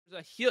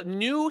There's a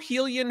new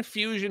Helion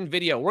fusion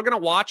video. We're going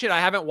to watch it.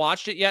 I haven't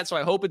watched it yet, so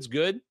I hope it's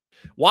good.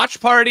 Watch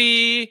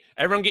party.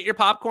 Everyone get your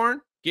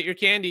popcorn, get your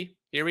candy.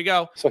 Here we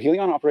go. So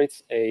Helion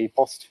operates a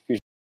pulsed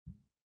fusion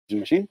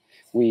machine.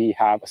 We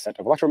have a set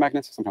of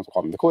electromagnets, sometimes we'll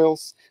call them the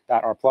coils,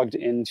 that are plugged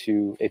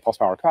into a pulse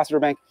power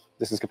capacitor bank.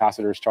 This is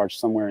capacitors charged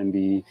somewhere in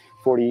the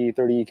 40,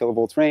 30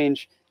 kilovolts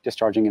range,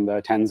 discharging in the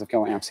tens of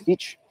kiloamps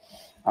each.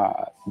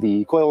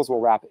 The coils will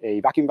wrap a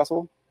vacuum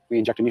vessel. We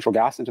inject a neutral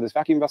gas into this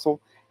vacuum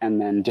vessel and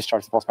then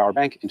discharge the pulse power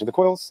bank into the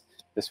coils.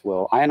 This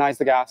will ionize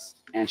the gas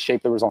and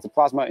shape the resultant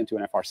plasma into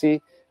an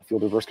FRC, a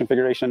field reverse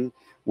configuration,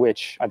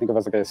 which I think of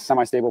as like a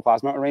semi-stable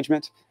plasma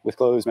arrangement with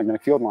closed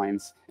magnetic field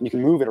lines. And you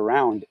can move it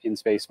around in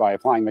space by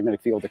applying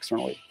magnetic field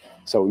externally.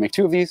 So we make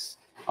two of these,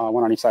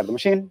 one on each side of the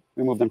machine.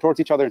 We move them towards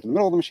each other into the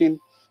middle of the machine,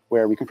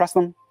 where we compress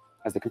them.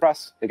 As they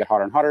compress, they get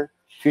hotter and hotter.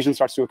 Fusion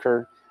starts to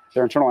occur.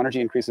 Their internal energy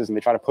increases, and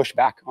they try to push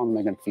back on the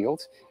magnetic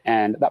field.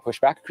 And that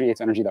pushback creates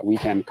energy that we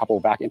can couple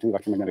back into the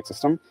electromagnetic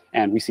system,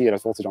 and we see it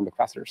as voltage on the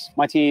capacitors.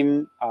 My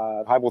team,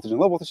 the high voltage and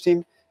low voltage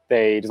team,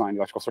 they design the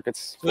electrical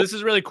circuits. So this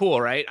is really cool,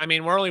 right? I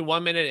mean, we're only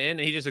 1 minute in, and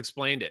he just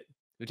explained it.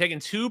 We're taking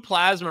two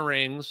plasma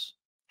rings,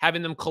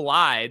 having them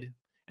collide,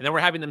 and then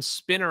we're having them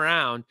spin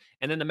around,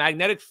 and then the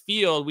magnetic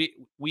field,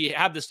 we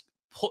have this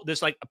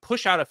like a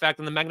push out effect,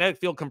 and the magnetic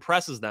field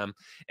compresses them,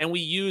 and we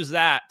use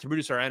that to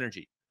produce our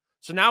energy.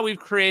 So now we've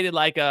created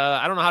like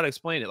I don't know how to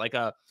explain it, like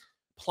a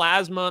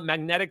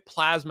magnetic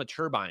plasma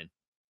turbine.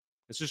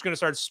 It's just going to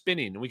start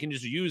spinning, and we can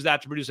just use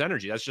that to produce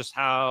energy. That's just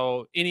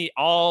how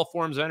all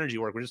forms of energy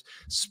work. We're just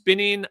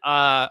spinning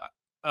a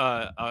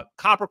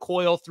copper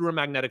coil through a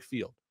magnetic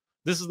field.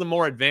 This is the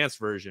more advanced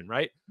version,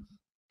 right?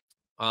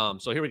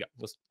 So here we go.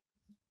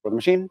 For the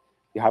machine,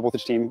 the high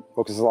voltage team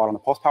focuses a lot on the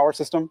pulse power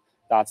system.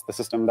 That's the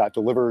system that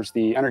delivers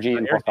the energy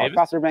in the pulse power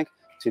capacitor bank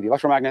to the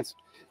electromagnets.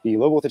 The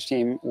low voltage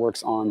team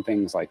works on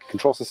things like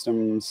control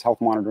systems,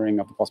 health monitoring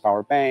of the pulse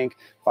power bank,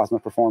 plasma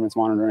performance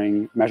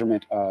monitoring,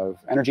 measurement of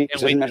energy,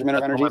 precision measurement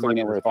of energy, so we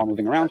know where it's all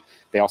moving around.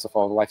 They also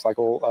follow the life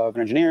cycle of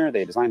an engineer.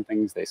 They design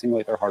things, they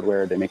simulate their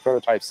hardware, they make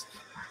prototypes.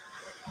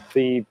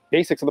 The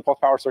basics of the pulse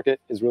power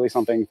circuit is really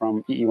something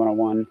from EE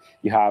 101.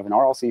 You have an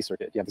RLC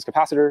circuit. You have this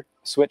capacitor, a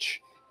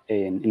switch,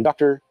 an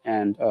inductor,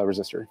 and a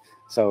resistor.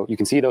 So you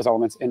can see those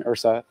elements in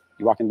URSA.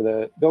 You walk into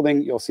the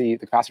building, you'll see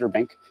the capacitor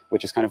bank,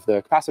 which is kind of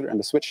the capacitor and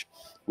the switch.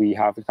 We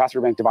have the capacitor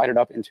bank divided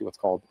up into what's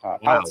called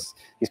pallets.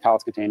 Wow. These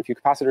pallets contain a few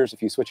capacitors, a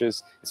few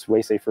switches. It's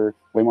way safer,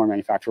 way more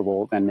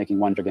manufacturable than making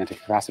one gigantic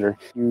capacitor.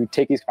 You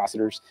take these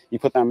capacitors, you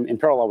put them in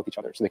parallel with each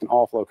other so they can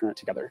all flow current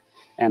together.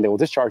 And they will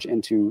discharge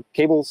into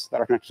cables that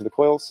are connected to the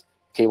coils.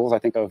 Cables I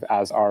think of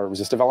as our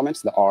resistive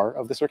elements, the R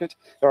of the circuit.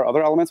 There are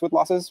other elements with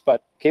losses,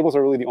 but cables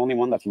are really the only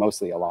one that's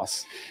mostly a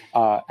loss.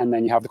 And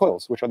then you have the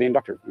coils, which are the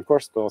inductor. Of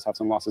course, coils have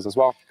some losses as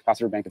well. The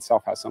capacitor bank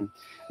itself has some.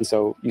 And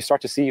so you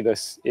start to see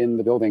this in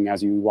the building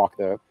as you walk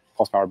the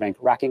pulse power bank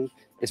racking.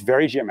 It's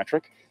very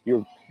geometric.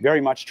 You're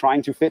very much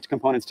trying to fit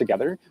components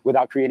together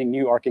without creating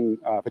new arcing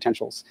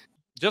potentials.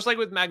 Just like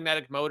with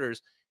magnetic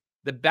motors,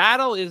 the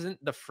battle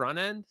isn't the front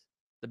end.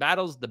 The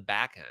battle's the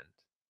back end.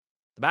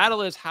 The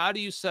battle is, how do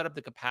you set up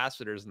the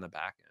capacitors in the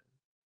back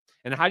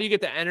end? And how do you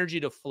get the energy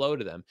to flow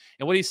to them?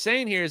 And what he's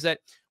saying here is that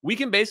we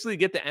can basically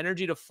get the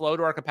energy to flow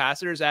to our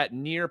capacitors at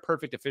near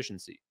perfect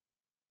efficiency.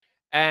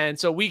 And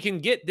so we can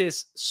get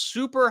this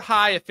super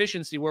high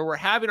efficiency where we're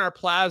having our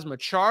plasma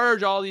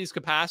charge all these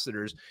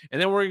capacitors, and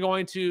then we're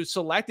going to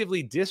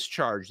selectively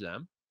discharge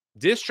them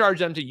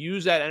to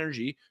use that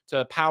energy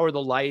to power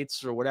the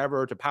lights or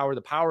whatever, to power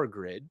the power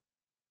grid.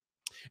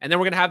 And then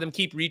we're going to have them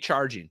keep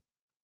recharging.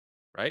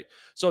 Right?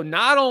 So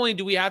not only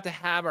do we have to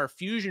have our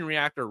fusion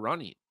reactor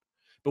running,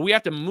 but we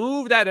have to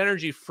move that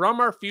energy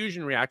from our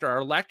fusion reactor, our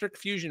electric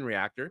fusion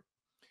reactor,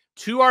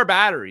 to our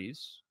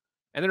batteries.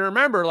 And then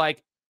remember,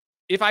 like,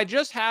 if I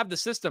just have the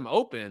system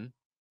open,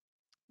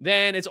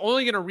 then it's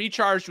only going to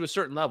recharge to a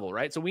certain level,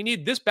 right? So we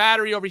need this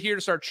battery over here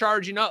to start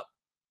charging up.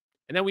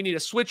 And then we need to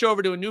switch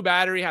over to a new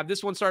battery, have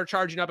this one start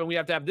charging up, and we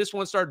have to have this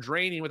one start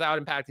draining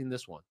without impacting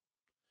this one.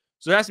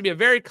 So it has to be a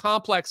very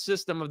complex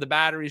system of the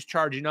batteries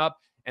charging up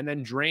and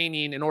then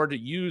draining in order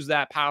to use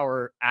that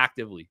power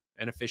actively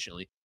and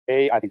efficiently. The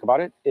way I think about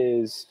it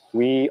is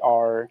we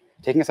are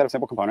taking a set of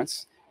simple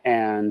components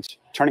and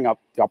turning up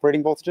the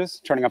operating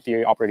voltages, turning up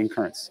the operating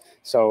currents.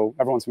 So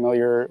everyone's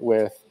familiar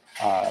with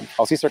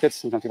LC circuits.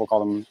 Sometimes people call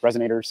them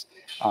resonators.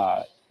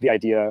 The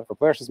idea for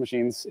Polaris's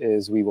machines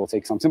is we will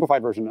take some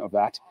simplified version of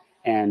that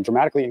and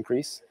dramatically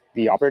increase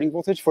the operating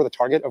voltage for the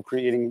target of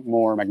creating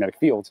more magnetic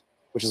field,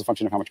 which is a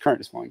function of how much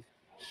current is flowing.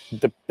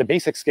 The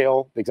basic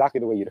scale exactly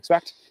the way you'd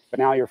expect, but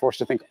now you're forced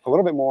to think a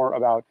little bit more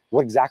about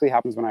what exactly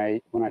happens when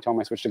I tell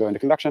my switch to go into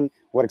conduction,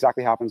 what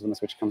exactly happens when the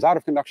switch comes out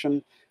of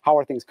conduction, how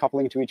are things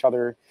coupling to each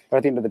other. But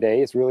at the end of the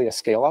day, it's really a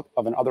scale up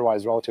of an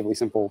otherwise relatively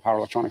simple power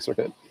electronic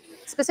circuit.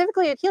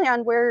 Specifically at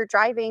Helion, we're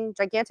driving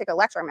gigantic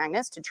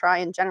electromagnets to try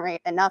and generate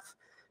enough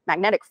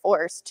magnetic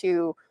force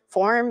to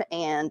form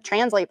and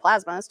translate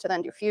plasmas to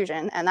then do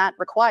fusion, and that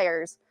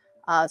requires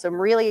some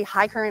really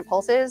high current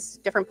pulses,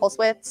 different pulse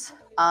widths,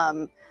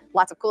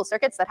 lots of cool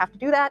circuits that have to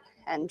do that,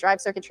 and drive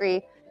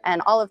circuitry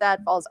And all of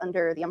that falls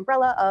under the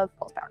umbrella of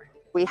pulse power.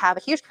 We have a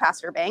huge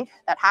capacitor bank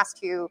that has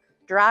to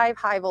drive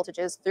high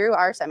voltages through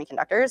our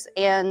semiconductors,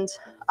 and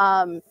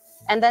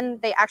then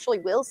they actually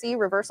will see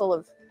reversal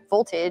of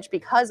voltage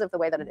because of the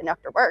way that an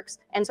inductor works.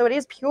 And so it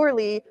is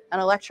purely an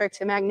electric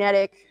to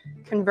magnetic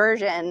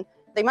conversion.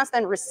 They must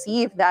then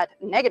receive that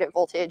negative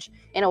voltage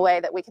in a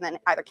way that we can then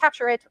either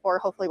capture it or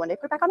hopefully one day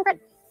put it back on the grid.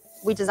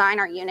 We design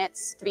our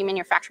units to be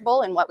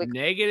manufacturable in what we...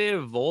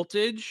 Negative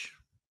voltage?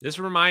 This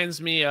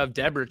reminds me of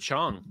Deborah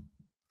Chung.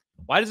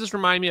 Why does this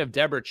remind me of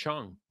Deborah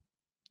Chung?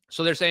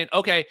 So they're saying,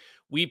 okay,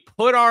 we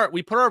put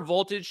our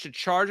voltage to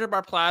charge up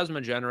our plasma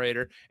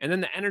generator, and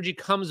then the energy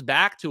comes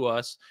back to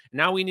us.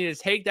 Now we need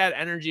to take that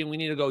energy and we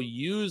need to go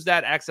use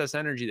that excess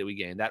energy that we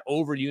gained, that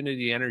over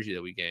unity energy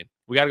that we gained.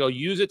 We got to go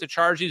use it to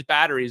charge these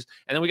batteries,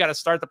 and then we got to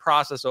start the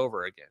process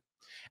over again.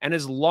 And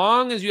as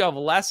long as you have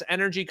less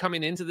energy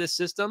coming into this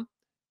system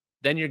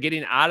than you're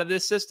getting out of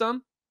this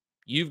system,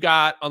 you've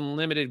got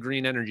unlimited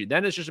green energy.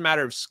 Then it's just a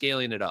matter of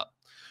scaling it up.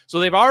 So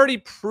they've already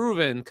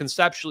proven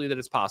conceptually that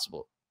it's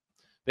possible.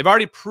 They've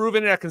already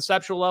proven it at a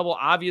conceptual level,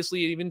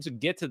 obviously, even to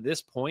get to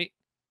this point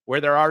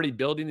where they're already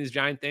building these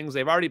giant things.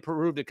 They've already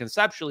proved it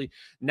conceptually.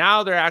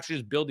 Now they're actually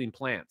just building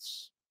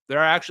plants. They're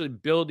actually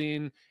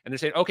building, and they're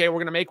saying, okay, we're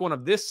going to make one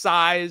of this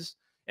size.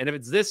 And if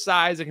it's this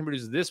size, it can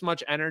produce this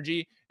much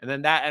energy. And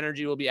then that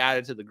energy will be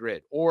added to the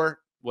grid.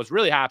 Or what's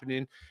really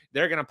happening,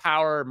 they're going to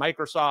power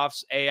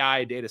Microsoft's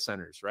AI data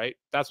centers, right?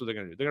 That's what they're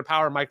going to do. They're going to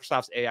power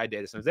Microsoft's AI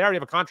data centers. They already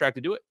have a contract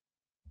to do it.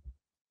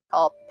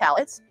 Called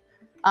pallets.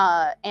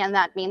 And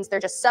that means they're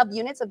just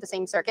subunits of the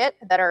same circuit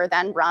that are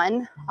then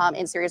run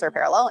in series or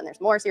parallel. And there's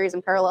more series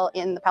and parallel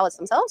in the pallets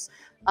themselves.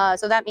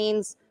 So that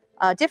means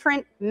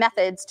different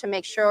methods to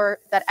make sure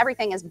that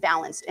everything is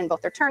balanced in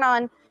both their turn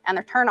on and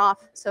their turn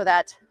off, so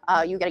that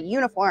you get a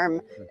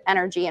uniform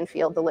energy and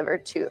field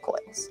delivered to the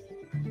coils.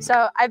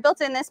 So I built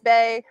in this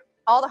bay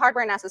all the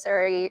hardware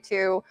necessary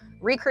to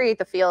recreate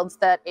the fields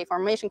that a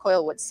formation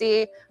coil would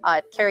see.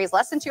 It carries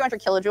less than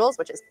 200 kilojoules,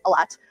 which is a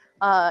lot.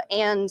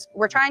 And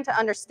we're trying to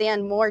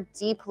understand more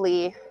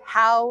deeply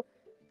how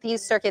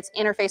these circuits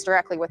interface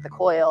directly with the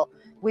coil.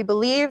 We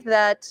believe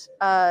that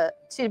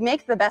to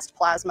make the best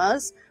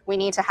plasmas, we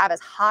need to have as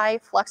high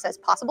flux as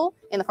possible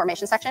in the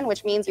formation section,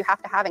 which means you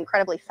have to have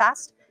incredibly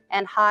fast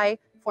and high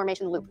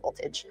formation loop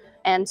voltage.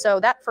 And so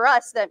that, for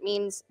us, that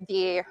means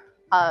the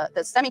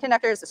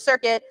semiconductors, the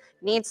circuit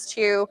needs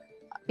to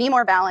be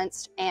more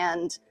balanced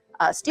and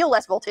steal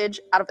less voltage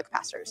out of the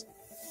capacitors.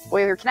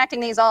 We're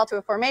connecting these all to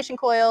a formation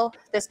coil.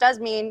 This does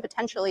mean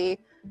potentially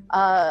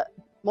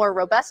more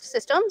robust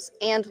systems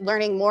and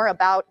learning more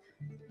about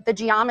the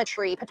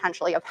geometry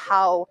potentially of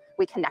how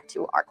we connect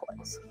to our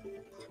coils.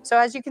 So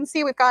as you can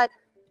see, we've got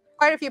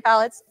quite a few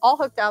pallets all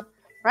hooked up,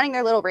 running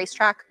their little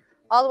racetrack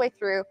all the way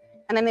through,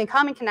 and then they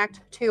come and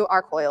connect to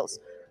our coils.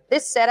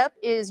 This setup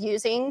is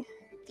using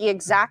the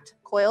exact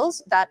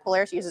coils that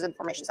Polaris uses in the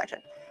formation section.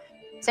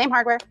 Same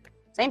hardware,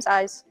 same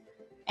size,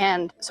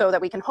 and so that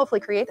we can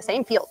hopefully create the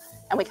same field,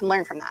 and we can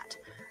learn from that.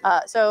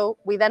 So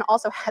we then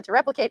also had to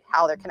replicate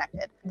how they're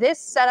connected. This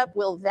setup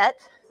will vet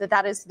that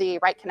that is the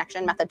right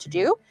connection method to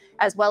do,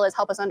 as well as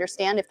help us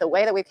understand if the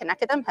way that we've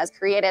connected them has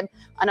created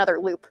another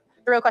loop.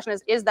 The real question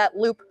is that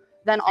loop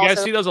then also... You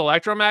guys see those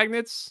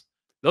electromagnets?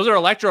 Those are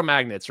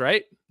electromagnets,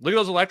 right? Look at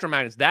those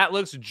electromagnets. That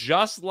looks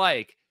just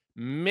like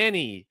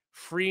many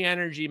free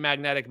energy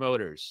magnetic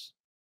motors.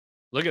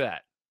 Look at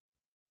that.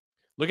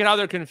 Look at how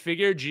they're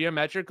configured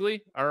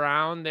geometrically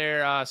around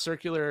their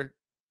circular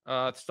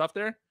stuff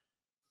there.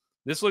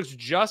 This looks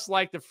just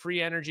like the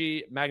free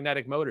energy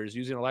magnetic motors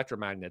using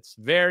electromagnets.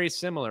 Very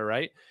similar,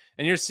 right?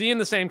 And you're seeing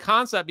the same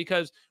concept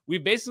because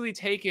we've basically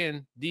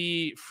taken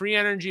the free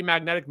energy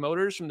magnetic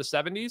motors from the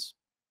 70s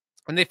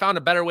and they found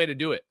a better way to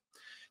do it.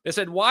 They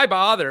said, why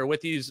bother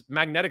with these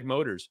magnetic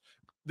motors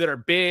that are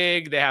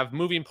big, they have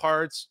moving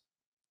parts?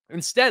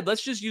 Instead,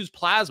 let's just use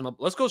plasma.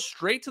 Let's go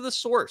straight to the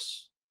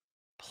source.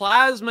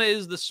 Plasma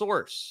is the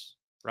source,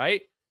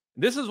 right?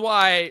 This is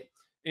why,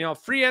 you know,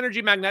 free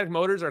energy magnetic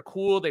motors are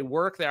cool. They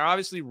work. They're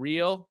obviously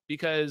real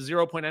because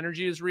 0-point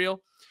energy is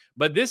real.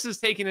 But this is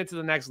taking it to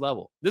the next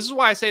level. This is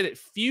why I say that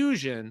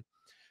fusion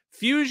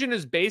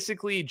is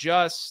basically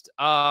just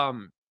a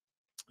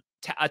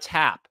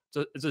tap.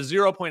 It's a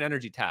 0-point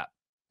energy tap.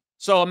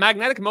 So a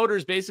magnetic motor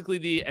is basically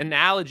the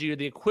analogy or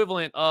the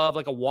equivalent of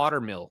like a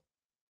water mill,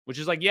 which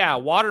is like, yeah,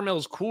 water mill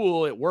is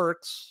cool. It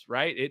works,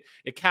 right?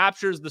 It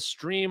captures the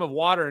stream of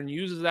water and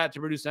uses that to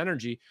produce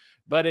energy,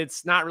 but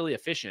it's not really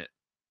efficient.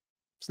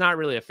 It's not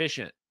really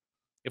efficient.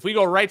 If we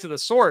go right to the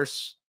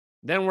source,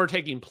 then we're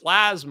taking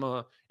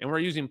plasma and we're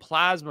using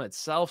plasma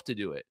itself to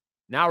do it.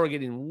 Now we're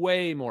getting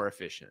way more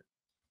efficient.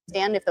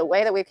 And if the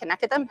way that we've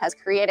connected them has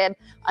created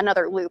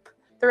another loop.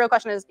 The real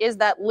question is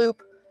that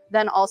loop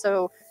then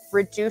also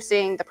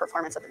reducing the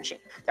performance of the machine?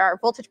 There are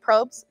voltage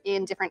probes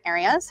in different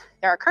areas.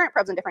 There are current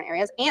probes in different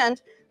areas.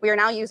 And we are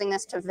now using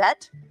this to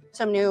vet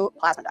some new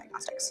plasma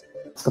diagnostics.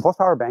 The pulse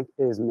power bank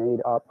is made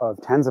up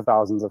of tens of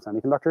thousands of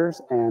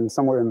semiconductors and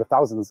somewhere in the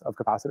thousands of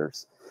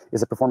capacitors.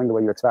 Is it performing the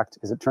way you expect?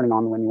 Is it turning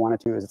on when you want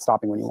it to? Is it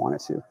stopping when you want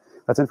it to?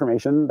 That's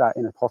information that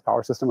in a pulse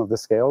power system of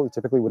this scale, you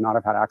typically would not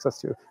have had access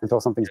to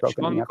until something's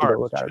broken and you have to go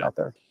look at it out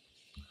there.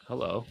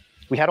 Hello.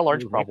 We had a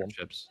large problem,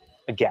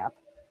 a gap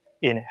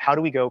in how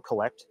do we go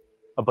collect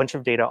a bunch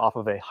of data off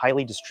of a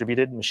highly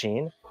distributed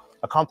machine,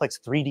 a complex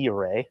 3D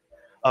array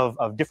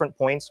of different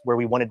points where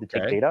we wanted to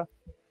take data,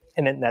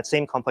 and then that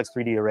same complex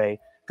 3D array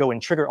go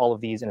and trigger all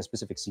of these in a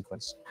specific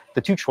sequence.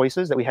 The two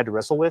choices that we had to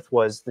wrestle with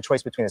was the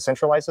choice between a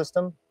centralized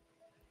system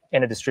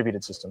and a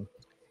distributed system.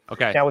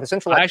 Okay. Now with a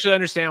centralized, I actually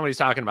understand what he's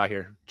talking about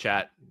here,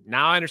 chat.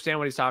 Now I understand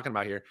what he's talking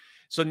about here.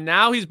 So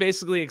now he's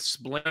basically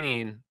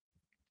explaining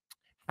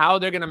how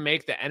they're going to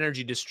make the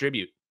energy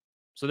distribute.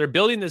 So they're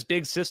building this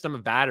big system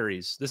of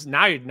batteries. This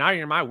now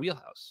you're in my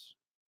wheelhouse.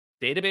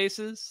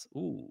 Databases.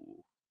 Ooh.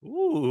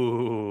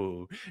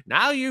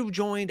 Now you've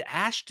joined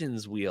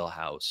Ashton's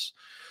wheelhouse.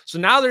 So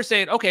now they're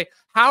saying, okay,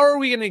 how are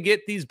we going to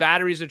get these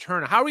batteries to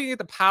turn? How are we going to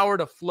get the power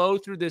to flow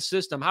through this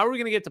system? How are we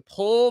going to get to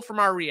pull from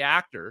our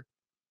reactor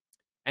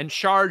and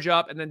charge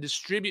up and then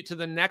distribute to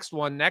the next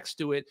one next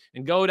to it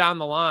and go down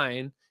the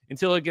line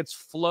until it gets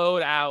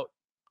flowed out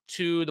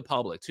to the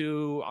public,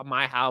 to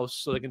my house,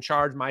 so they can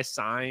charge my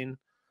sign,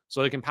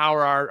 so they can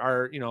power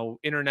our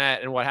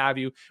internet and what have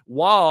you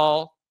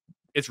while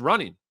it's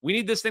running. We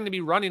need this thing to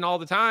be running all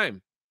the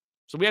time.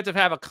 So we have to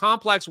have a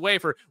complex way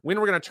for when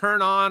we're going to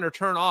turn on or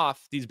turn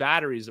off these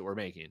batteries that we're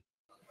making.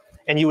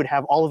 And you would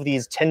have all of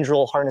these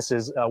tendril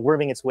harnesses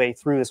worming its way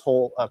through this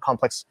whole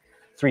complex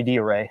 3D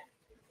array.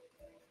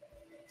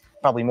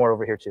 Probably more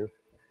over here too.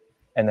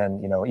 And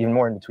then, even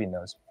more in between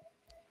those.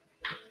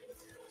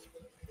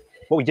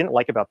 What we didn't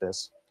like about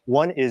this,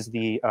 one is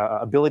the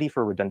ability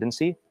for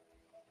redundancy,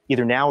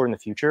 either now or in the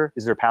future.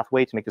 Is there a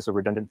pathway to make this a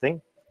redundant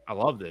thing? I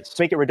love this.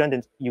 To make it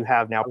redundant, you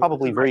have now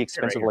probably very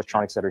expensive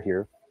electronics that are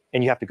here,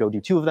 and you have to go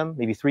do 2 of them,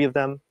 maybe 3 of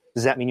them.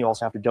 Does that mean you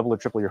also have to double or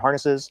triple your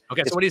harnesses?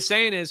 Okay, so what he's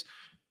saying is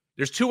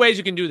there's 2 ways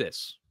you can do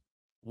this.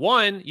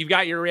 One, you've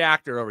got your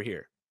reactor over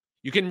here.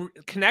 You can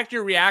connect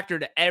your reactor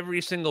to every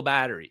single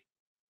battery,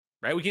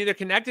 right? We can either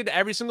connect it to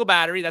every single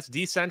battery. That's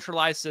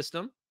decentralized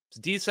system. It's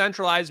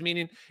decentralized,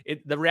 meaning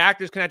the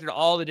reactor is connected to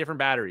all the different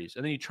batteries.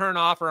 And then you turn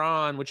off or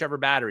on whichever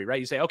battery, right?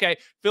 You say, okay,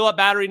 fill up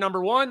battery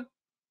number 1.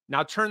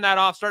 Now turn that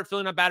off, start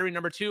filling up battery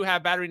number 2,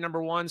 have battery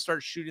number 1,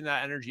 start shooting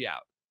that energy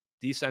out.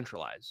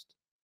 Decentralized.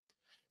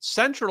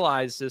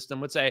 Centralized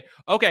system would say,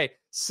 okay,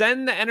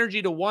 send the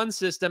energy to one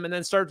system and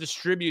then start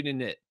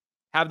distributing it.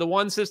 Have the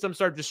one system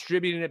start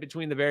distributing it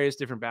between the various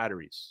different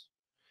batteries.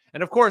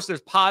 And of course,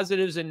 there's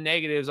positives and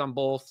negatives on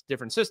both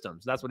different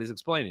systems. That's what he's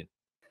explaining.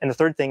 And the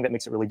third thing that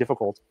makes it really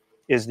difficult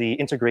is the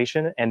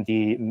integration and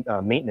the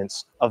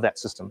maintenance of that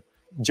system.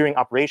 During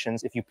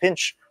operations, if you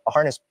pinch a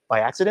harness by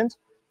accident,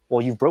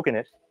 well, you've broken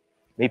it,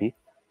 maybe.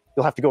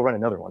 You'll have to go run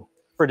another one.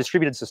 For a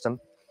distributed system,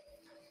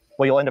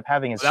 what you'll end up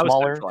having is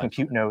smaller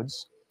compute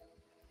nodes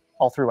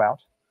all throughout,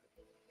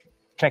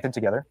 connected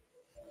together.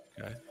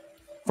 Okay.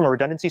 From a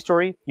redundancy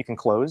story, you can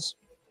close.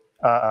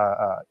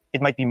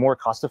 It might be more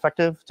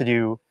cost-effective to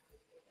do,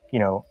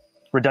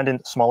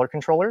 redundant smaller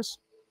controllers,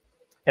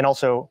 and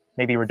also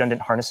maybe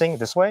redundant harnessing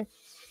this way.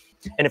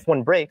 And if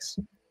one breaks,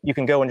 you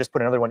can go and just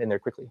put another one in there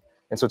quickly.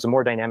 And so it's a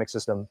more dynamic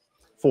system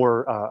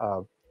for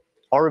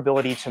our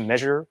ability to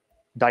measure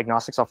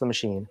diagnostics off the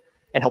machine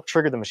and help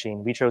trigger the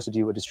machine. We chose to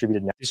do a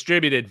distributed network.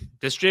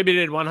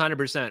 Distributed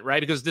 100%,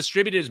 right? Because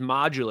distributed is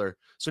modular.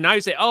 So now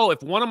you say, oh,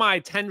 if one of my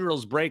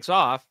tendrils breaks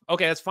off,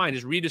 okay, that's fine.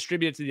 Just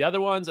redistribute it to the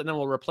other ones, and then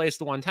we'll replace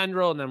the one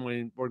tendril, and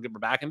then we're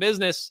back in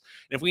business.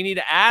 And if we need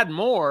to add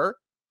more,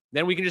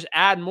 then we can just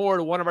add more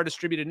to one of our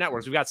distributed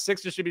networks. We've got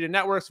 6 distributed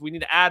networks. We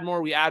need to add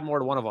more. We add more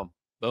to one of them.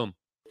 Boom.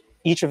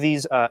 Each of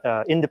these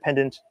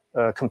independent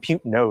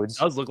compute nodes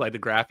does look like the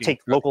graphene.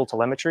 Take local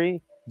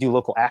telemetry, do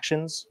local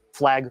actions,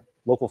 flag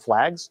local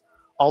flags,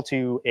 all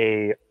to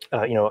a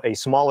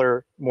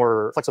smaller,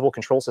 more flexible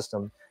control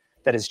system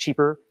that is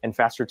cheaper and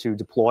faster to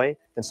deploy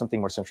than something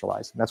more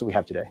centralized. And that's what we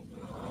have today.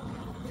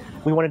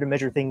 We wanted to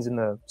measure things in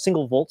the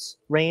single volts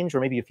range or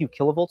maybe a few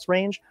kilovolts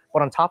range,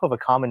 but on top of a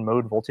common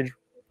mode voltage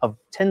of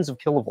tens of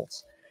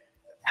kilovolts.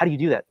 How do you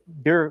do that?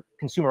 There are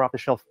consumer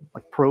off-the-shelf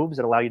probes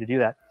that allow you to do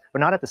that, but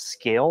not at the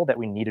scale that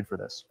we needed for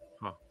this.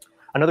 Huh.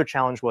 Another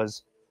challenge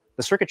was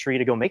the circuitry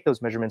to go make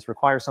those measurements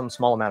requires some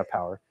small amount of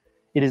power.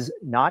 It is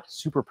not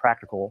super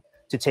practical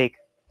to take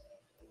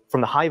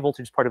from the high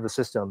voltage part of the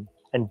system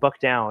and buck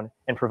down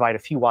and provide a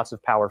few watts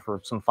of power for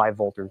some 5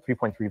 volt or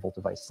 3.3 volt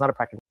device. It's not a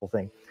practical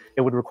thing.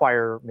 It would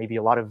require maybe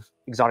a lot of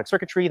exotic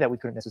circuitry that we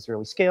couldn't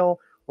necessarily scale,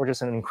 or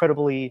just an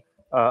incredibly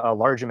a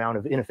large amount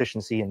of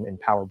inefficiency and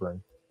power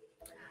burn.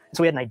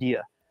 So we had an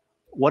idea.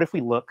 What if we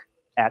look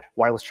at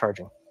wireless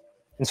charging?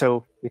 And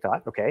so we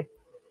thought, okay,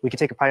 we could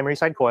take a primary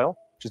side coil,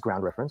 which is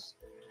ground reference,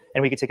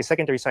 and we could take a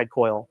secondary side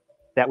coil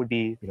that would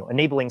be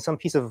enabling some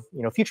piece of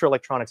future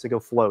electronics to go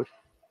float,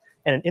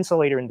 and an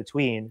insulator in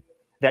between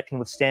that can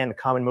withstand the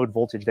common mode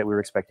voltage that we were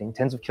expecting,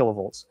 tens of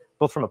kilovolts,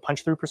 both from a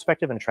punch-through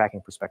perspective and a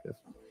tracking perspective.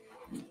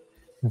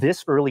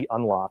 This early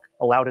unlock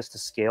allowed us to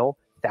scale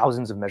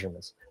thousands of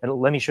measurements. And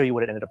let me show you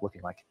what it ended up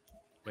looking like.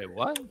 Wait,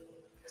 what?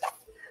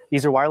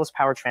 These are wireless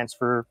power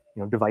transfer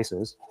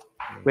devices.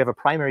 We have a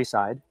primary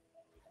side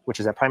which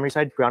is that primary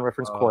side ground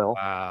reference coil.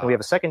 Wow. And we have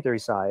a secondary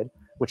side,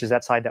 which is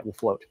that side that will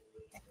float.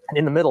 And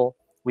in the middle,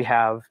 we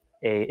have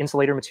a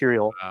insulator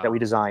material that we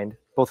designed,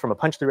 both from a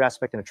punch-through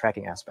aspect and a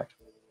tracking aspect.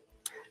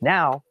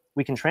 Now,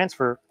 we can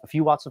transfer a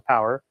few watts of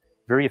power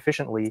very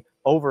efficiently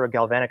over a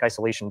galvanic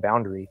isolation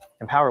boundary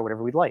and power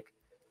whatever we'd like.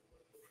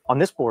 On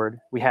this board,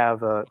 we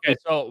have okay,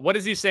 so what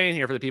is he saying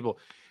here for the people?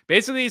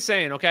 Basically, he's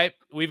saying, okay,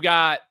 we've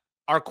got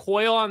our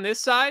coil on this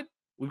side,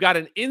 we've got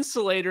an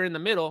insulator in the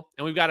middle,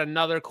 and we've got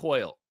another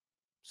coil.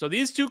 So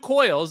these two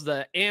coils,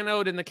 the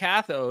anode and the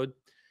cathode,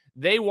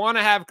 they want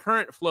to have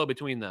current flow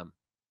between them.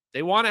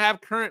 They want to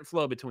have current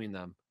flow between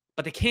them,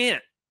 but they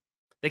can't.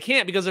 They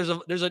can't because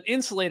there's an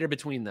insulator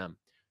between them.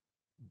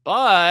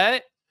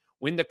 But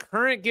when the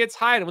current gets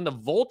high and when the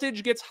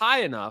voltage gets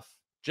high enough,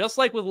 just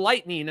like with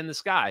lightning in the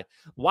sky,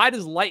 why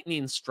does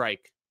lightning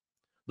strike?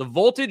 The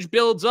voltage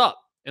builds up.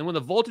 And when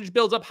the voltage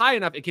builds up high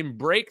enough, it can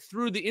break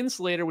through the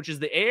insulator, which is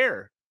the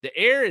air. The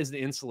air is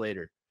the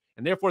insulator.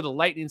 And therefore, the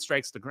lightning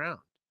strikes the ground.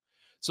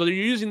 So they're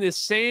using this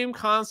same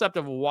concept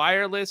of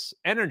wireless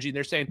energy.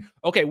 They're saying,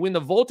 okay, when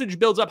the voltage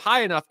builds up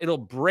high enough, it'll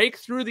break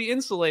through the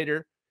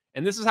insulator.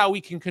 And this is how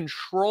we can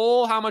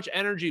control how much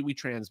energy we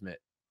transmit.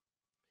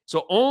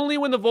 So only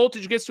when the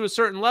voltage gets to a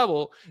certain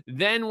level,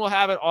 then we'll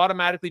have it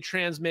automatically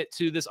transmit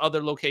to this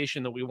other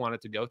location that we want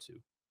it to go to.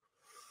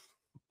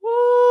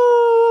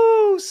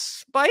 Woo,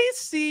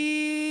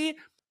 spicy.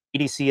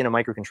 EDC and a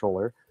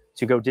microcontroller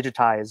to go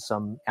digitize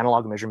some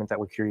analog measurement that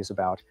we're curious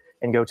about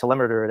and go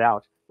telemeter it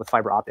out with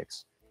fiber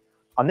optics.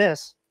 On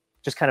this,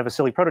 just kind of a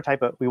silly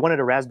prototype, but we wanted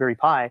a Raspberry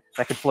Pi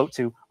that could float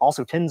to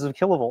also tens of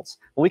kilovolts.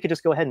 Well, we could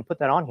just go ahead and put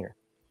that on here.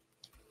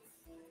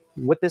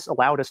 What this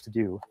allowed us to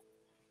do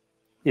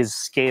is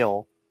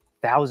scale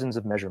thousands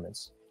of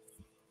measurements,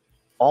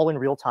 all in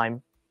real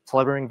time,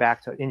 telemetering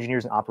back to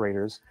engineers and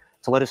operators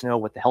to let us know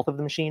what the health of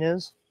the machine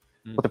is,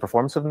 what the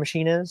performance of the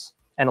machine is,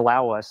 and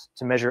allow us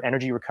to measure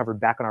energy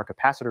recovered back on our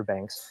capacitor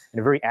banks in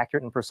a very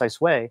accurate and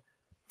precise way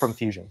from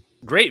fusion.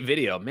 Great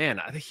video, man.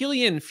 The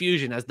Helion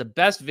Fusion has the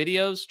best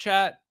videos,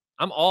 chat.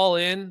 I'm all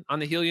in on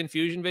the Helion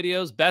Fusion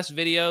videos, best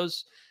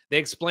videos. They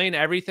explain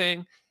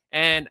everything.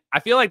 And I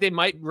feel like they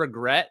might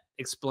regret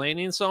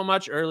explaining so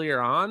much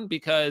earlier on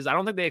because I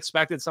don't think they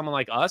expected someone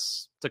like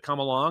us to come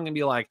along and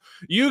be like,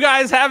 you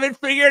guys haven't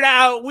figured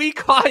out. We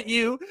caught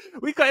you.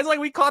 It's like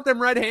we caught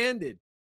them red-handed.